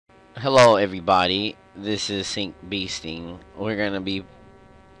Hello, everybody. This is SyncBeesting. We're gonna be.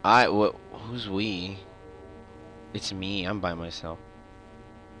 Who's we? It's me. I'm by myself.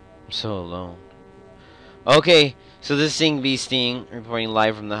 I'm so alone. Okay, so this is SyncBeesting, reporting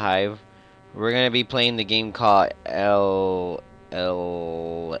live from the Hive. We're gonna be playing the game called What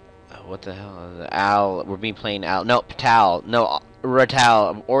the hell is it? Al. We're being playing Al. No, Tal. No,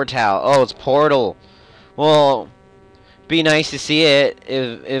 Ratal. Ortal. Oh, it's Portal. Well. Be nice to see it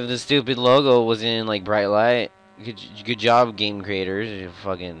if the stupid logo was in like bright light. Good job, game creators, you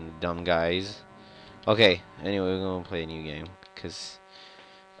fucking dumb guys. Okay, anyway, we're gonna play a new game because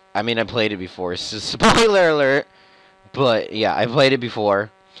I mean I played it before. So spoiler alert, but yeah, I played it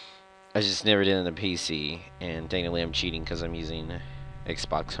before. I just never did it on the PC, and technically I'm cheating because I'm using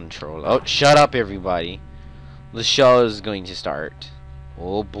Xbox controller. Oh, shut up, everybody! The show is going to start.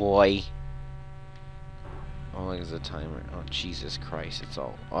 Oh boy. Oh, look at the timer. Oh, Jesus Christ. It's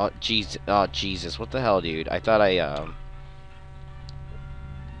all... Oh, Jesus. Oh, Jesus. What the hell, dude? I thought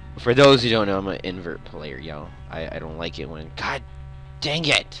For those who don't know, I'm an invert player, yo. I don't like it when... God dang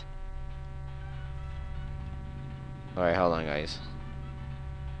it! Alright, hold on, guys.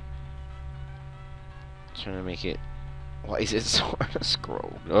 Trying to make it... Why is it so hard to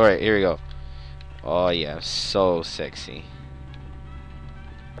scroll? Alright, here we go. Oh, yeah. So sexy.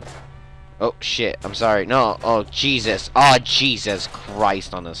 Oh, shit. I'm sorry. No. Oh, Jesus. Oh, Jesus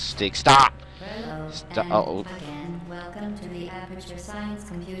Christ on a stick. Stop! Stop. Oh. Again, welcome to the Aperture Science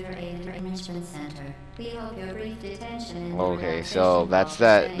Computer Aided Enrichment Center. We hope your brief detention. Okay, so that's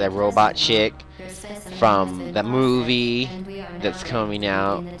that robot chick from the movie that's coming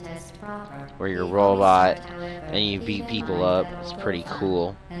out where you're a robot and you beat people up. It's pretty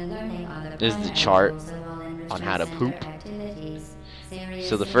cool. This is the chart on how to poop.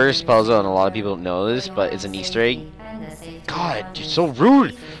 So the first puzzle, and a lot of people don't know this, but it's an Easter egg. God, you're so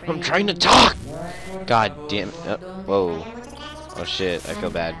rude! I'm trying to talk! God damn it. Whoa. Oh shit, I feel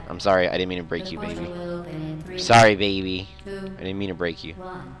bad. I'm sorry, I didn't mean to break you, baby. Sorry, baby. I didn't mean to break you.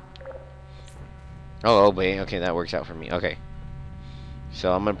 Oh, wait, okay, that works out for me. Okay.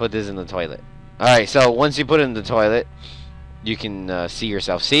 So I'm gonna put this in the toilet. Alright, so once you put it in the toilet, you can see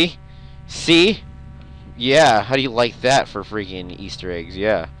yourself. See? See? Yeah, how do you like that for freaking Easter eggs?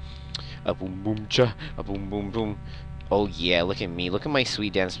 Yeah. A boom boom cha, a boom boom boom. Oh yeah, look at me. Look at my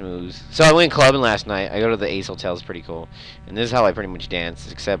sweet dance moves. So I went clubbing last night. I go to the Ace Hotel. It's pretty cool. And this is how I pretty much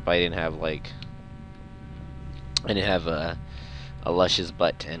dance, except I didn't have like a luscious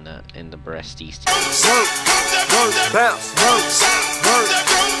butt and the breasties. Bounce,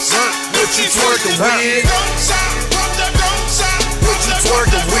 what you twerking with? What you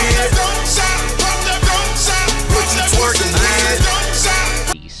twerking with?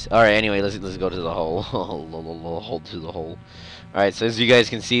 Alright, anyway, let's go to the hole. Hold to the hole. Alright, so as you guys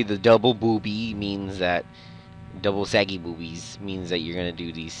can see, the double boobie means that double saggy boobies means that you're gonna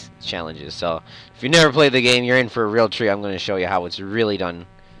do these challenges. So if you never played the game, you're in for a real treat. I'm gonna show you how it's really done.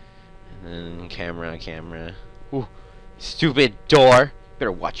 And then camera. Ooh, stupid door.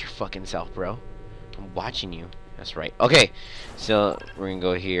 Better watch your fucking self, bro. I'm watching you. That's right. Okay, so we're gonna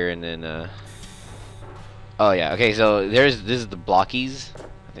go here and then oh yeah, okay, so this is the blockies.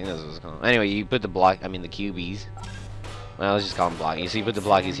 I think that's what it's called. Anyway, you put the the cubies. Well, let's just call them blockies. So you put the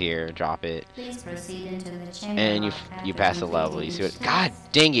blockies here, drop it, and you pass the level. You see what? God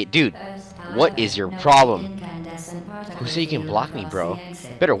dang it, dude! What is your problem? Who said you can block me, bro?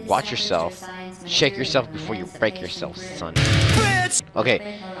 Better watch yourself. Check yourself before you break yourself, son.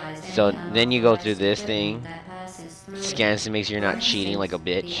 Okay, so then you go through this thing. Scans to make sure you're not cheating like a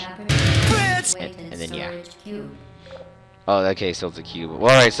bitch. And then yeah. Oh, okay, so it's a cube.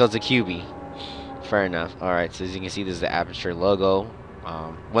 Well, alright, so it's a cubie. Fair enough. Alright, so as you can see, this is the Aperture logo.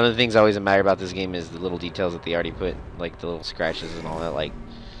 One of the things I always admire about this game is the little details that they already put, like the little scratches and all that.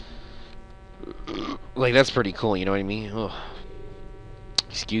 Like that's pretty cool. You know what I mean? Oh.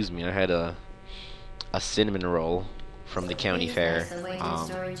 Excuse me, I had a cinnamon roll from the county fair.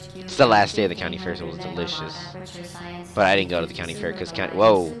 It's the last day of the county fair, so it was delicious. But I didn't go to the county fair because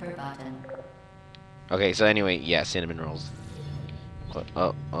whoa. Okay, so anyway, yeah, cinnamon rolls.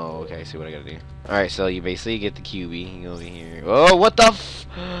 Oh, okay, see what I gotta do. Alright, so you basically get the cubie. You go over here. Oh, what the f...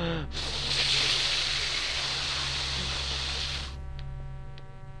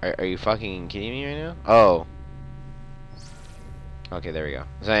 Are you fucking kidding me right now? Oh. Okay, there we go.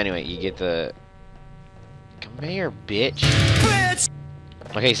 So anyway, you get the... Come here, bitch.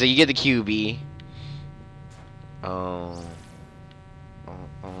 Okay, so you get the QB. Oh.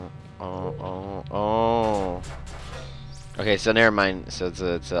 Okay, so never mind. So it's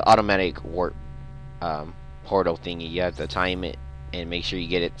a automatic warp portal thingy. You have to time it and make sure you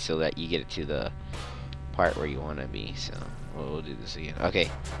get it so that you get it to the part where you want to be. So we'll do this again. Okay,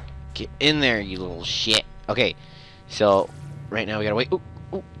 get in there, you little shit. Okay, so right now we gotta wait. Ooh,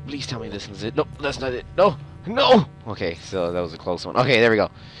 please tell me this is it. Nope, that's not it. No. Okay, so that was a close one. Okay, there we go.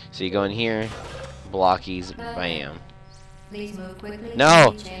 So you go in here, blockies, bam. Please move quickly.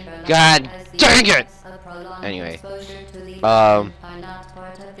 No! God dang it! Anyway.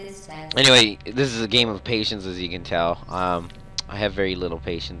 Anyway, this is a game of patience, as you can tell. I have very little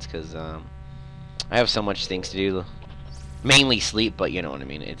patience because I have so much things to do. Mainly sleep, but you know what I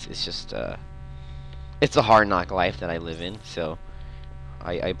mean. It's just it's a hard knock life that I live in. So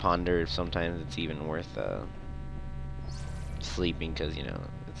I ponder if sometimes it's even worth sleeping, because you know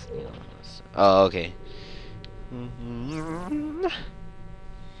it's oh, okay.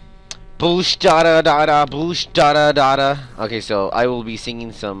 Boosh da da da da, boosh da da da da. Okay, so I will be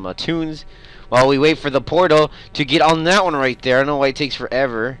singing some tunes while we wait for the portal to get on that one right there. I don't know why it takes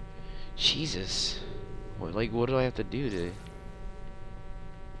forever. Jesus, what do I have to do to?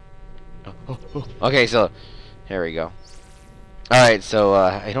 Okay, so here we go. Alright, so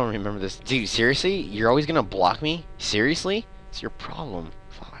I don't remember this. Dude, seriously? You're always gonna block me? Seriously? It's your problem.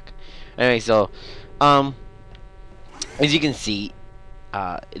 Fuck. Anyway, so as you can see,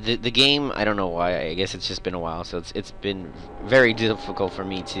 the game, I don't know why, I guess it's just been a while, so it's been very difficult for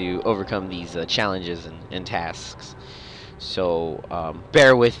me to overcome these challenges and tasks. So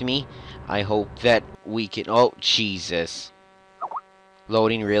bear with me. I hope that we can. Oh Jesus,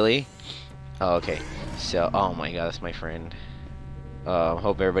 loading, really? Oh, okay. So oh my god, that's my friend.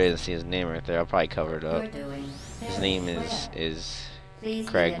 Hope everybody doesn't see his name right there. I'll probably cover it up. His name is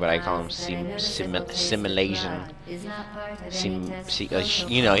Craig, but I call him Simulation.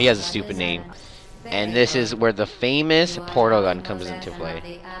 You know, he has a stupid name. And this is where the famous portal gun comes into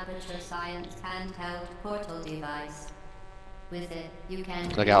play.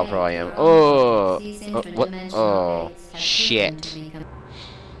 Look how pro I am. Oh, what? Oh, shit.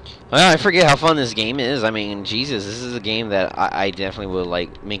 Well, I forget how fun this game is. I mean, Jesus, this is a game that I definitely would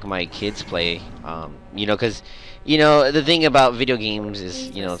like make my kids play. You know, because you know the thing about video games is,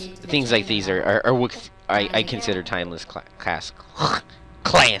 you know, things like these are what I consider timeless classics,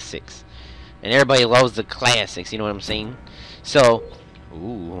 and everybody loves the classics. You know what I'm saying? So,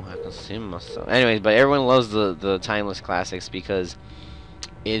 ooh, I can see myself. Anyways, but everyone loves the timeless classics because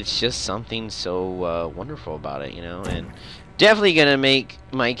it's just something so wonderful about it, you know, and. Definitely gonna make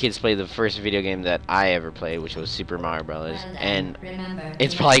my kids play the first video game that I ever played, which was Super Mario Brothers, and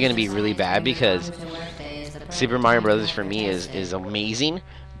it's probably gonna be really bad because Super Mario Brothers for me is amazing,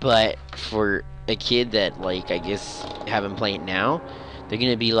 but for a kid that, like, I guess haven't played it now, they're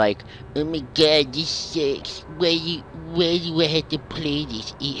gonna be like, oh my god, this sucks. Why do I have to play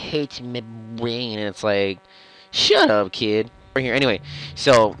this? It hurts my brain. And it's like, shut up, kid. Right here. Anyway,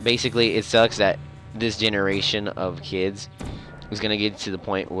 so basically, it sucks that this generation of kids is gonna get to the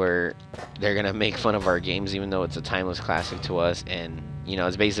point where they're gonna make fun of our games, even though it's a timeless classic to us. And you know,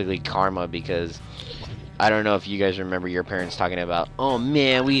 it's basically karma, because I don't know if you guys remember your parents talking about, oh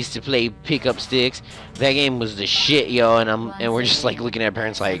man, we used to play Pickup Sticks. That game was the shit, yo. And we're just like looking at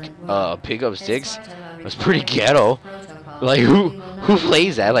parents like, Pickup Sticks? It was pretty ghetto. Like who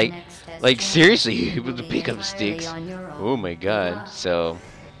plays that? Like seriously, with the Pickup Sticks? Oh my god. So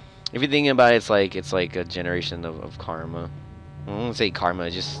if you think about it, it's like a generation of karma. I won't say karma,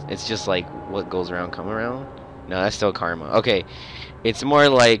 it's just like what goes around come around. No, that's still karma. Okay, it's more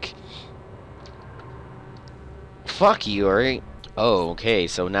like fuck you, alright? Oh, okay,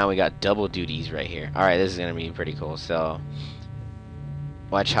 so now we got double duties right here. Alright, this is gonna be pretty cool. So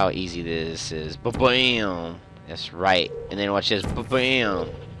watch how easy this is. Ba-bam! That's right. And then watch this. Ba-bam!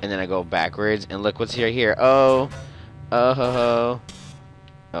 And then I go backwards, and look what's here. Oh, oh,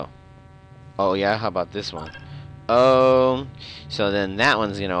 oh yeah, how about this one? Oh, so then that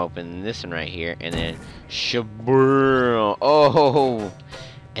one's gonna open this one right here, and then shaboom. Oh,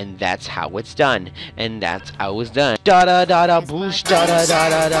 and that's how it's done, and that's how it's done. Da da da da boosh, da da da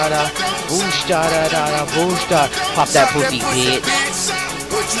da da da boosh, da da da da boosh, da. Pop that pussy, bitch.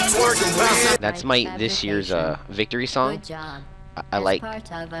 That's my this year's victory song. I like.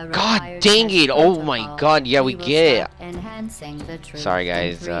 God dang it! Oh my God! Yeah, we get it. Sorry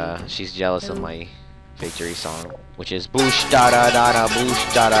guys, she's jealous of my victory song, which is boosh da da da da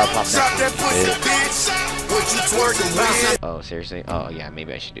boosh da da pop that bitch. Oh seriously? Oh yeah,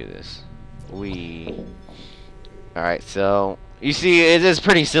 maybe I should do this. Alright, so you see, it is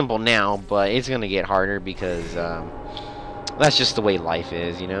pretty simple now, but it's gonna get harder because that's just the way life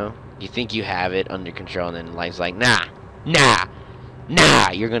is, you know. You think you have it under control, and then life's like, nah,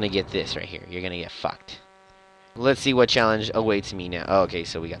 you're gonna get this right here. You're gonna get fucked. Let's see what challenge awaits me now. Oh, okay,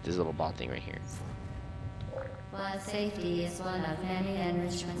 so we got this little ball thing right here. While safety is one of many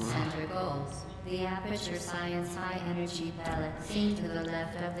enrichment center goals, the Aperture Science High Energy pellet seen to the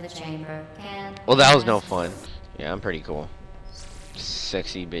left of the chamber can... Well, that was no fun. Yeah, I'm pretty cool.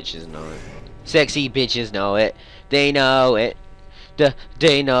 Sexy bitches know it. Sexy bitches know it. They know it.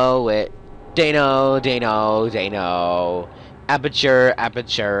 They know it. They know, they know, they know. Aperture,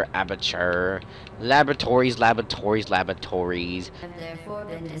 aperture, aperture. Laboratories, laboratories, laboratories. Have therefore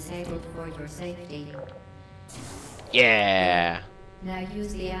been disabled for your safety. Yeah. Now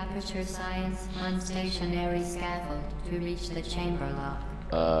use the Aperture Science unstationary scaffold to reach the chamber lock.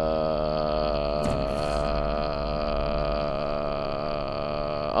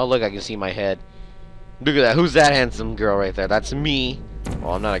 Oh, look, I can see my head. Look at that. Who's that handsome girl right there? That's me.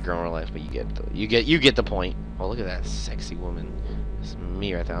 Well, I'm not a girl in real life, but you get the point. Oh, look at that sexy woman. It's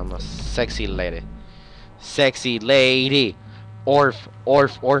me right there. I'm a sexy lady. Sexy lady. Orf,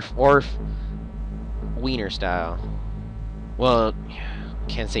 orf, orf, orf. Wiener style. Well,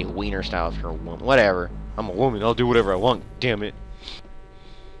 can't say wiener style if you're a woman. Whatever. I'm a woman. I'll do whatever I want. Damn it.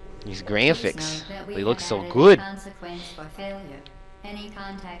 These graphics, they look so good. Consequence for failure. Any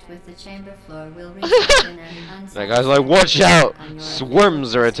contact with the chamber floor will result in an That guy's like, watch out!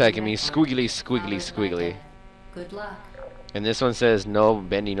 Swarms are attacking me. Squiggly, squiggly, squiggly. Good luck. And this one says no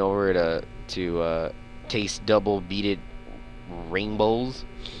bending over to taste double beaded rainbows.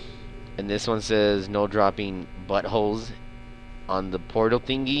 And this one says no dropping buttholes on the portal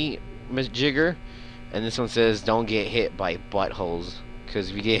thingy, Miss Jigger. And this one says don't get hit by buttholes.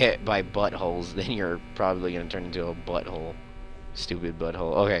 Because if you get hit by buttholes, then you're probably going to turn into a butthole. Stupid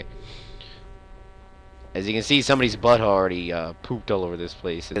butthole. Okay. As you can see, somebody's butthole already pooped all over this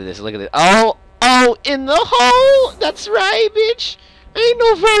place. Look at this. Look at this. Oh! Oh! In the hole! That's right, bitch! Ain't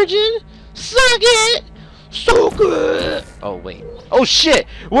no virgin! Suck it! So good! Oh, wait. Oh, shit!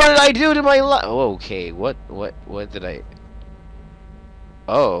 What did I do to my life? Oh, okay. What did I...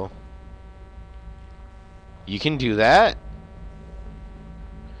 Oh. You can do that?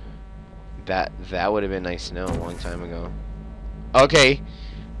 That would have been nice to know a long time ago. Okay.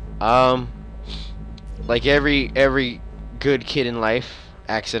 Like every good kid in life,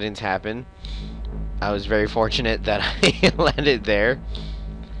 accidents happen. I was very fortunate that I landed there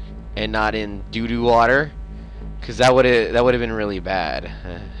and not in doo-doo water, because that would have been really bad.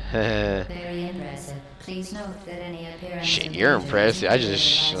 Very impressive. Please note that any appearance Shit, you're impressive. I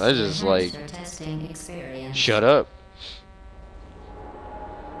just like testing experience. shut up.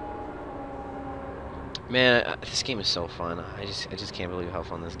 Man, this game is so fun. I just can't believe how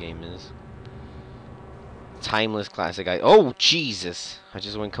fun this game is. Timeless classic. Oh Jesus! I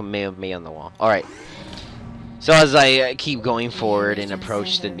just went Kamehameha on the wall. All right. So as I keep going forward and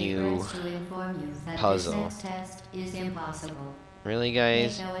approach the new puzzle. Really,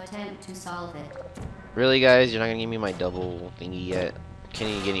 guys? Make no attempt to solve it. Really, guys? You're not gonna give me my double thingy yet?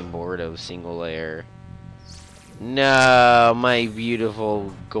 Can't even getting bored of single layer. No, my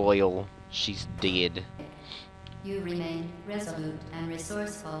beautiful Goyle. She's dead. You remain resolute and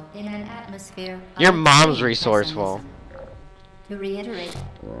resourceful in an atmosphere. Your mom's resourceful. To reiterate,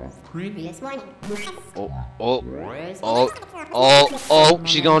 previous warning. Oh,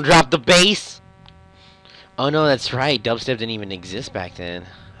 she's gonna drop the bass. Oh no, that's right. Dubstep didn't even exist back then.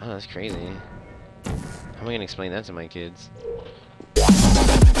 Oh, that's crazy. How am I gonna explain that to my kids?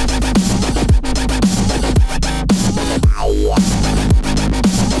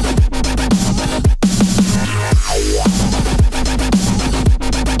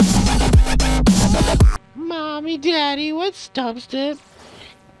 Mommy, Daddy, what's dubstep?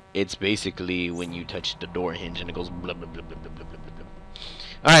 It's basically when you touch the door hinge and it goes blah blah blah blah blah blah blah blah.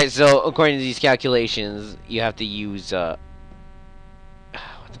 Alright, so according to these calculations, you have to use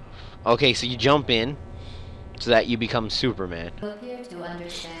okay, so you jump in so that you become Superman. You appear to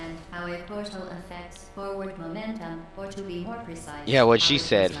understand how a portal affects forward momentum, or to be more precise. Yeah, what she how it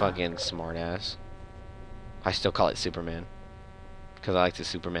said, does not. fucking smartass. I still call it Superman. Because I like to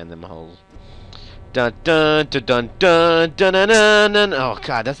Superman them hoes. Dun dun dun dun dun dun dun dun dun. Oh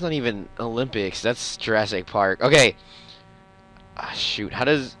god, that's not even Olympics. That's Jurassic Park. Okay. Ah, shoot. How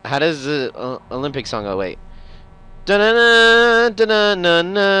does the Olympic song go? Wait. Dun dun dun dun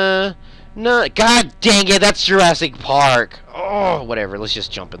dun dun. No, god dang it, that's Jurassic Park. Oh, whatever. Let's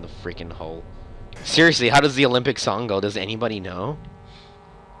just jump in the freaking hole. Seriously, how does the Olympic song go? Does anybody know?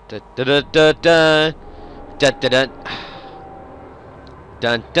 Da da da da da da da da.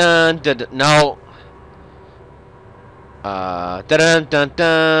 Dun dun dun dun. No. Dun dun dun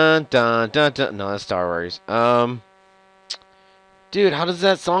dun dun dun dun. No, that's Star Wars. Dude, how does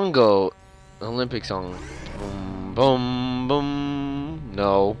that song go? Olympic song. Boom, boom.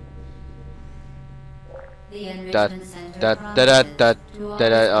 No. The Da, enrichment center da, da, da, da, da,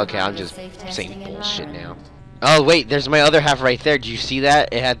 da. Okay, I'm just saying bullshit now. Oh wait, there's my other half right there. Did you see that?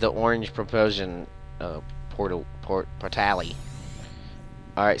 It had the orange propulsion portally.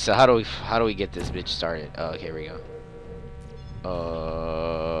 All right, so how do we get this bitch started? Oh, okay, here we go.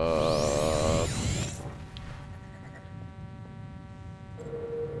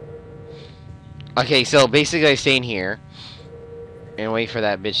 Okay, so basically I stay in here and wait for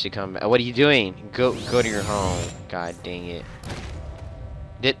that bitch to come back. What are you doing? Go to your home. God dang it.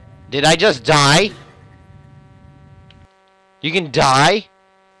 Did I just die? You can die?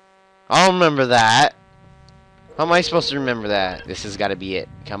 I'll remember that. How am I supposed to remember that? This has got to be it.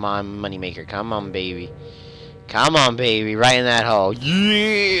 Come on, moneymaker. Come on, baby. Come on, baby. Right in that hole.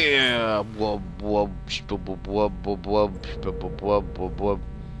 Yeah!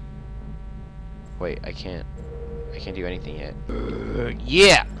 Wait, I can't do anything yet.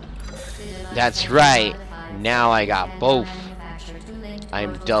 Yeah! That's right. Now I got both.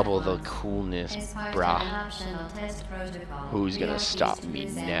 I'm double the coolness, brah. Who's gonna stop me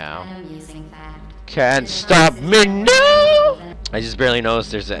now? Can't stop me now! I just barely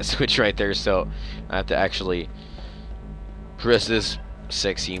noticed there's that switch right there, so I have to actually press this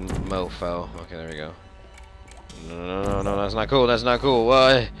sexy mofo. Okay, there we go. No, that's not cool. That's not cool.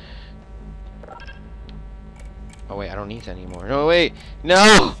 What? Oh wait, I don't need that anymore. No, wait.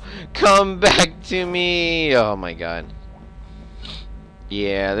 No! Come back to me! Oh my god.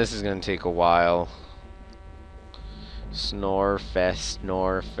 Yeah, this is gonna take a while. Snorefest,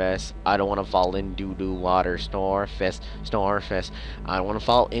 Snorefest. I don't want to fall in doo-doo water. Snorefest, Snorefest. I don't want to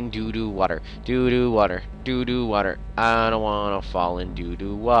fall in doo-doo water. Doo-doo water, doo-doo water. I don't want to fall in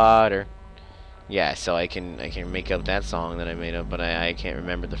doo-doo water. Yeah, so I can make up that song that I made up, but I can't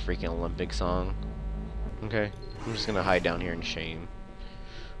remember the freaking Olympic song. Okay, I'm just gonna hide down here in shame.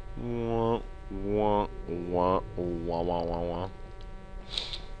 Wah, wah, wah, wah, wah, wah, wah.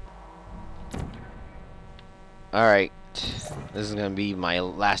 Alright, this is gonna be my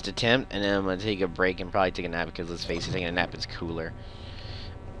last attempt, and then I'm gonna take a break and probably take a nap, because let's face it, taking a nap is cooler.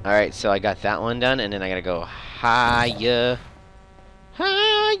 Alright, so I got that one done, and then I gotta go higher,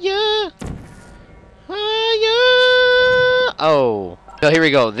 higher, higher. Oh, so here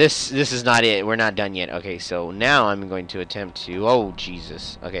we go. This is not it. We're not done yet. Okay, so now I'm going to attempt to. Oh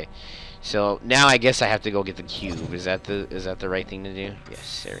Jesus. Okay, so now I guess I have to go get the cube. Is that the right thing to do?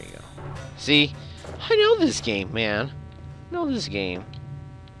 Yes. There we go. See. I know this game, man. I know this game.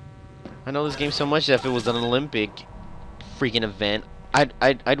 I know this game so much that if it was an Olympic freaking event,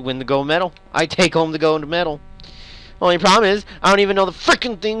 I'd win the gold medal. I'd take home the gold medal. Only problem is, I don't even know the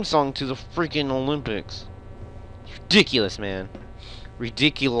freaking theme song to the freaking Olympics. It's ridiculous, man.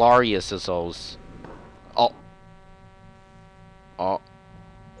 Ridicularious as those. Oh. Oh.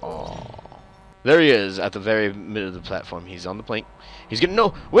 Oh. There he is at the very middle of the platform. He's on the plane. He's gonna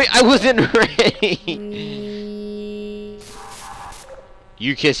no. Wait, I wasn't ready.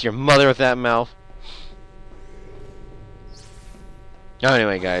 You kiss your mother with that mouth.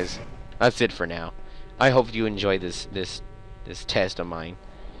 Anyway, guys, that's it for now. I hope you enjoy this test of mine.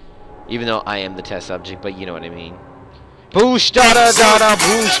 Even though I am the test subject, but you know what I mean. Boosh da da da da,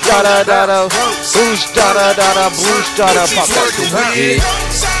 boosh da da da da, boosh da da da da, boosh da da pop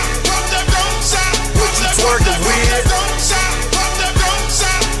that.